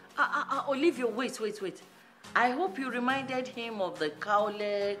 Olivia, wait. I hope you reminded him of the cow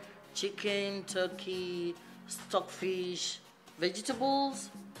leg, chicken, turkey, stockfish, vegetables.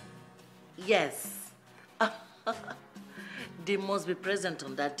 Yes. They must be present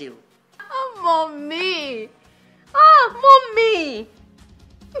on that deal. Oh, Mommy. Mommy.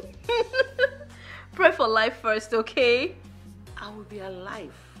 Pray for life first, okay? I will be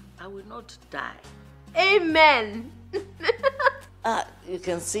alive. I will not die. Amen. You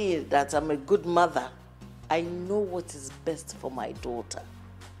can see that I'm a good mother. I know what is best for my daughter.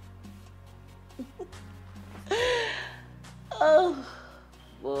 Oh,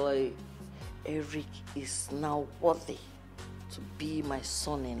 boy. Eric is now worthy to be my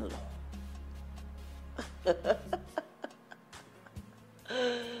son-in-law.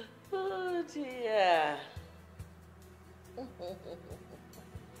 Oh, dear.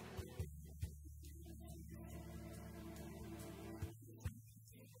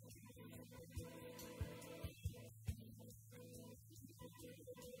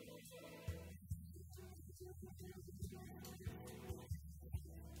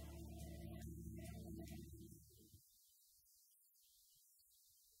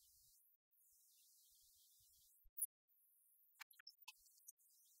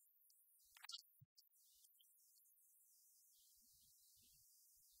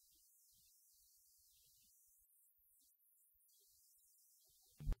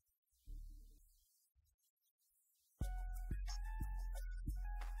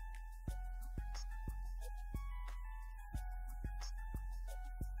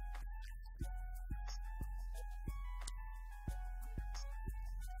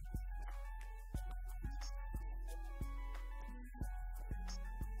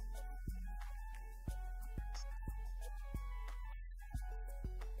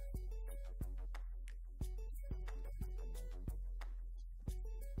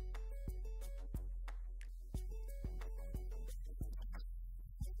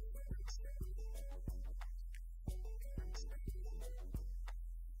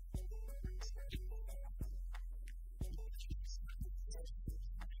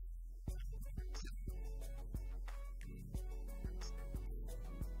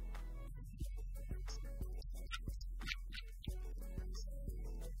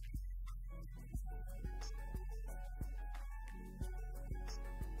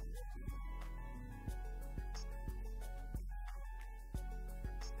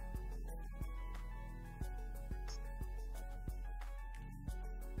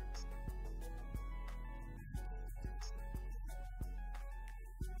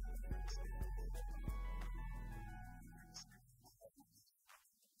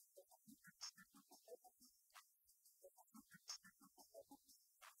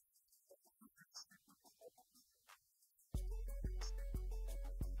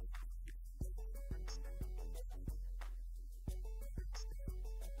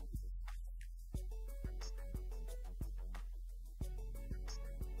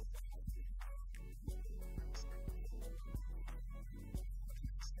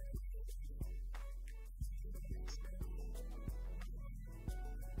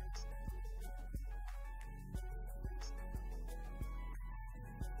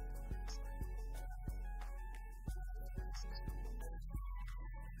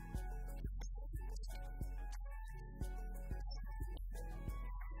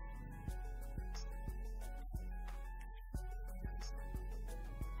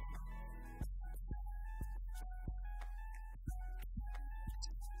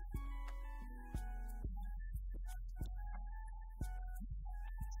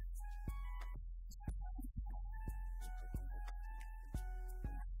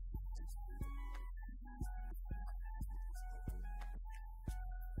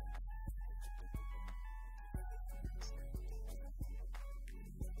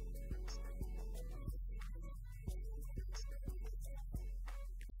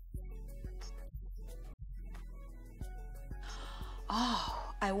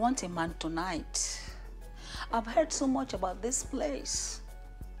 I want a man tonight. I've heard so much about this place.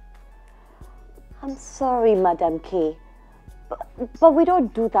 I'm sorry, Madam K, but we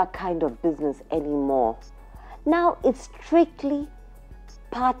don't do that kind of business anymore. Now it's strictly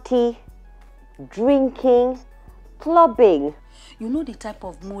party, drinking, clubbing. You know the type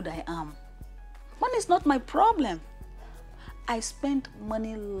of mood I am. Money is not my problem. I spend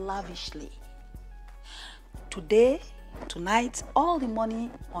money lavishly. Today, tonight, all the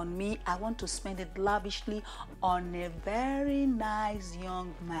money on me, I want to spend it lavishly on a very nice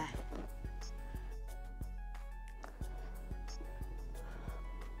young man.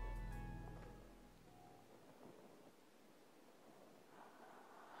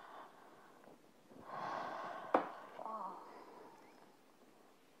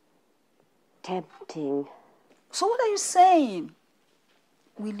 Tempting. So what are you saying?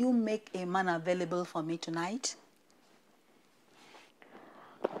 Will you make a man available for me tonight?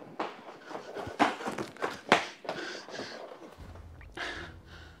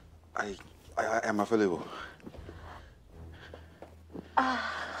 I am available.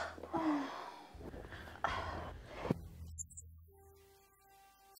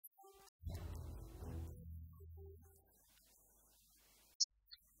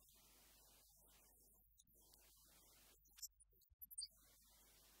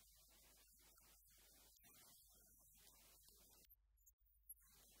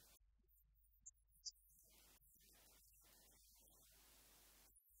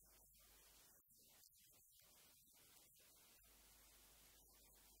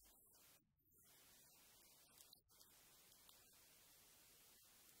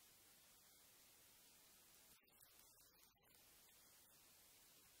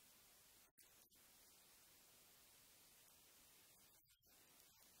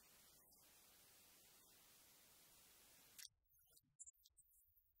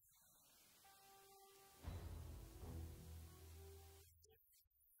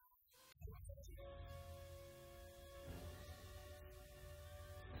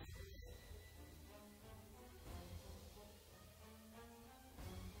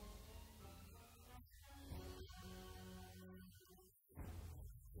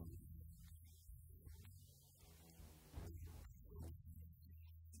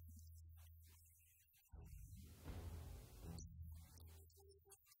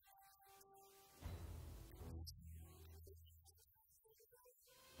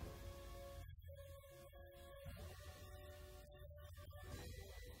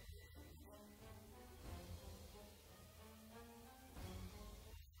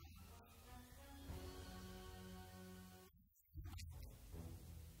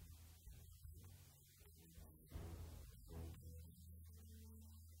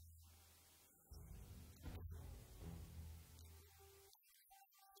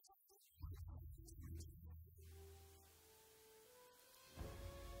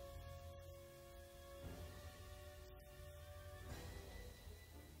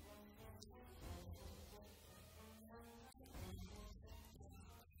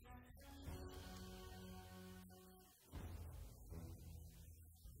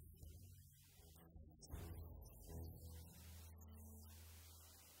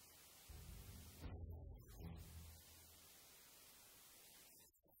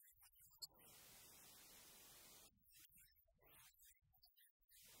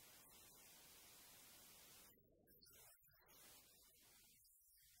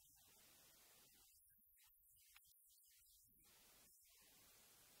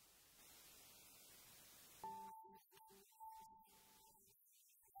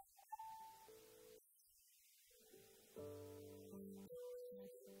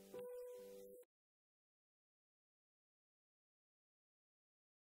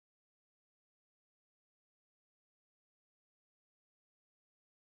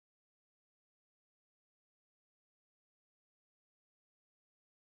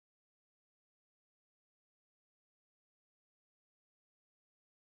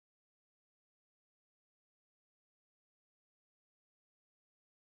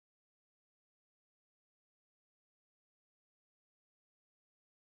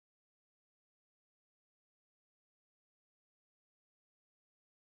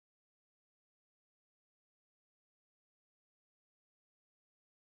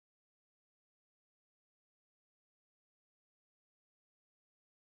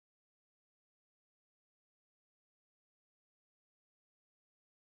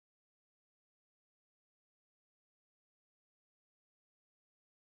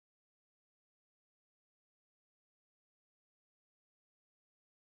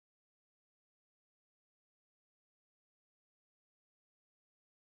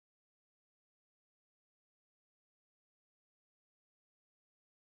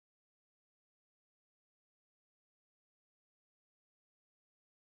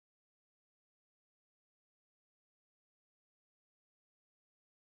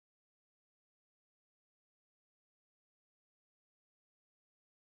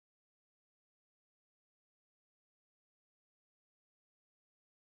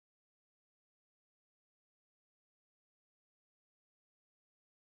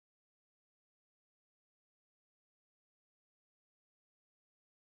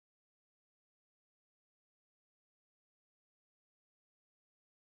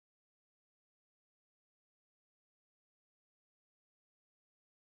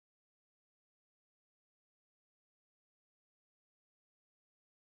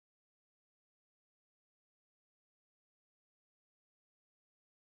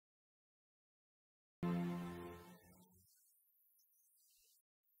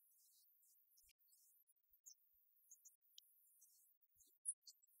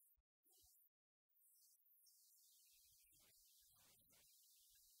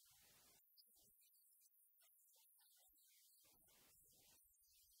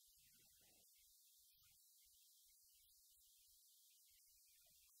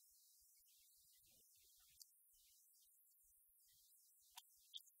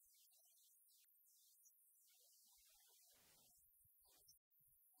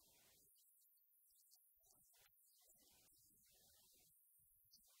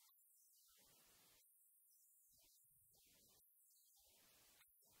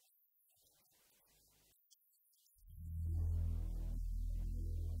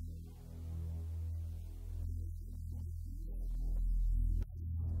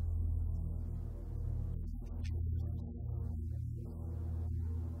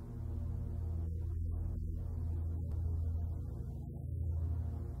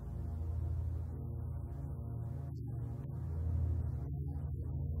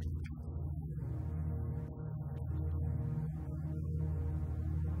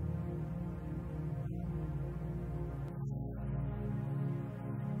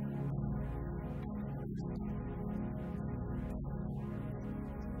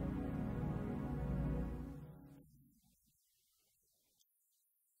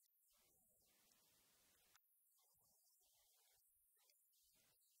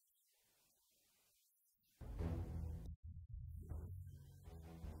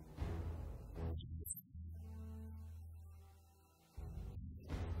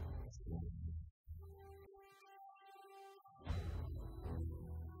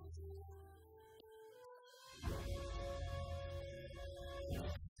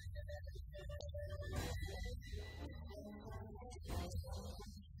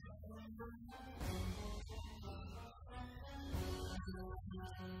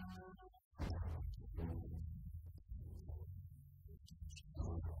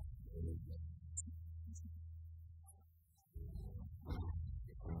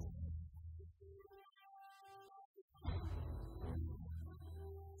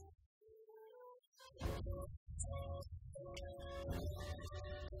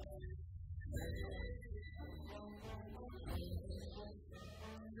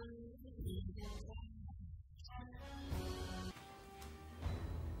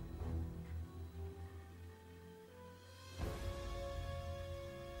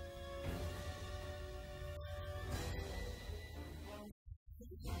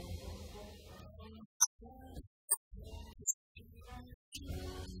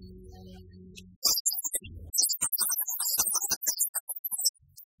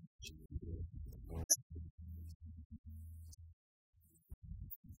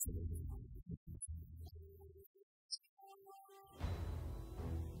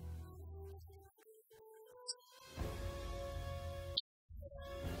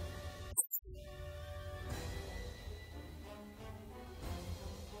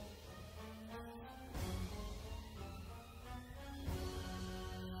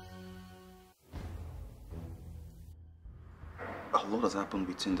 A lot has happened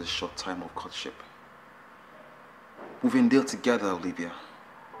within this short time of courtship. We've endured together, Olivia.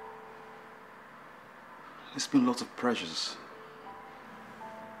 There's been lots of pressures.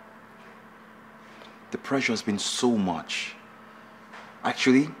 The pressure has been so much.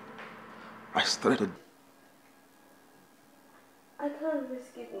 Actually, I started. I can't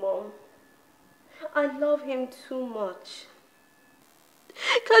risk it, Mom. I love him too much.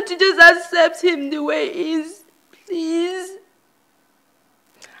 Can't you just accept him the way he is, please?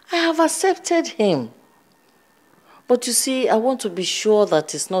 I have accepted him. But you see, I want to be sure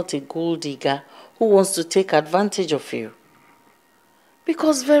that he's not a gold digger who wants to take advantage of you.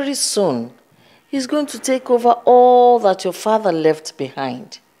 Because very soon, he's going to take over all that your father left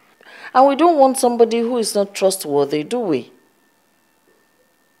behind. And we don't want somebody who is not trustworthy, do we?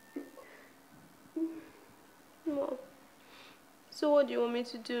 Mom, so what do you want me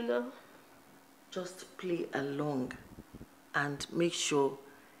to do now? Just play along and make sure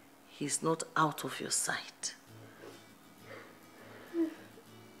he's not out of your sight.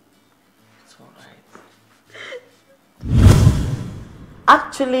 It's all right.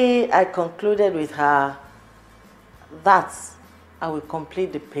 Actually, I concluded with her that I will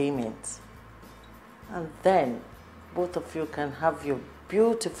complete the payment. And then both of you can have your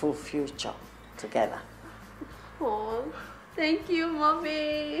beautiful future together. Oh, thank you,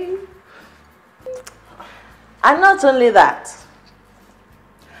 Mommy. And not only that,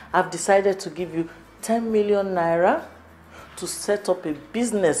 I've decided to give you 10 million naira to set up a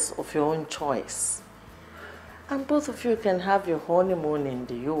business of your own choice. And both of you can have your honeymoon in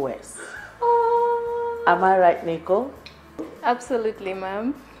the US. Oh. Am I right, Nico? Absolutely,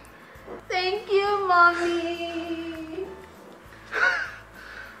 ma'am. Thank you, Mommy.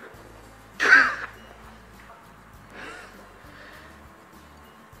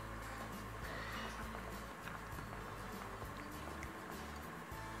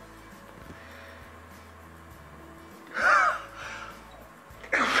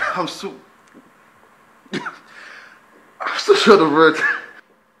 I'm so short of words.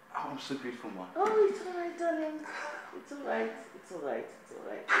 I'm so grateful, Mom. Oh, it's all right, darling. It's all right. It's all right. It's all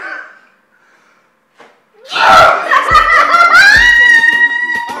right.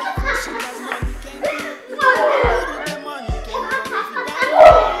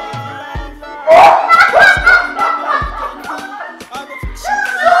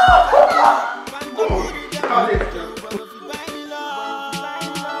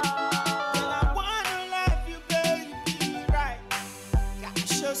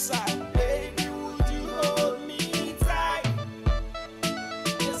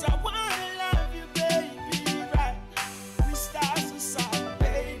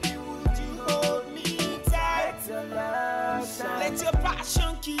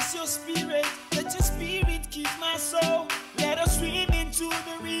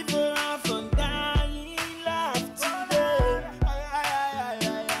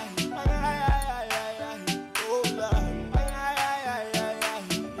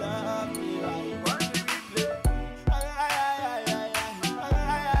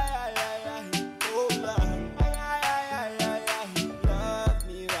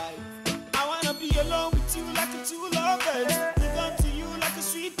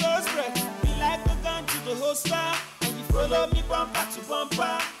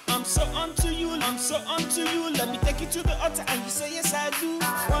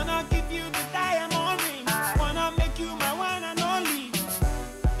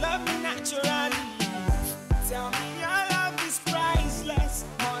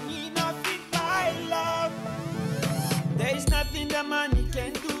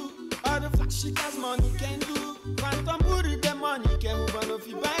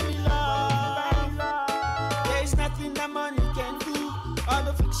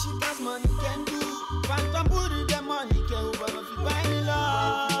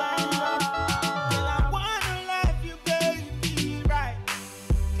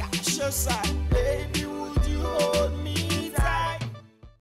 Side.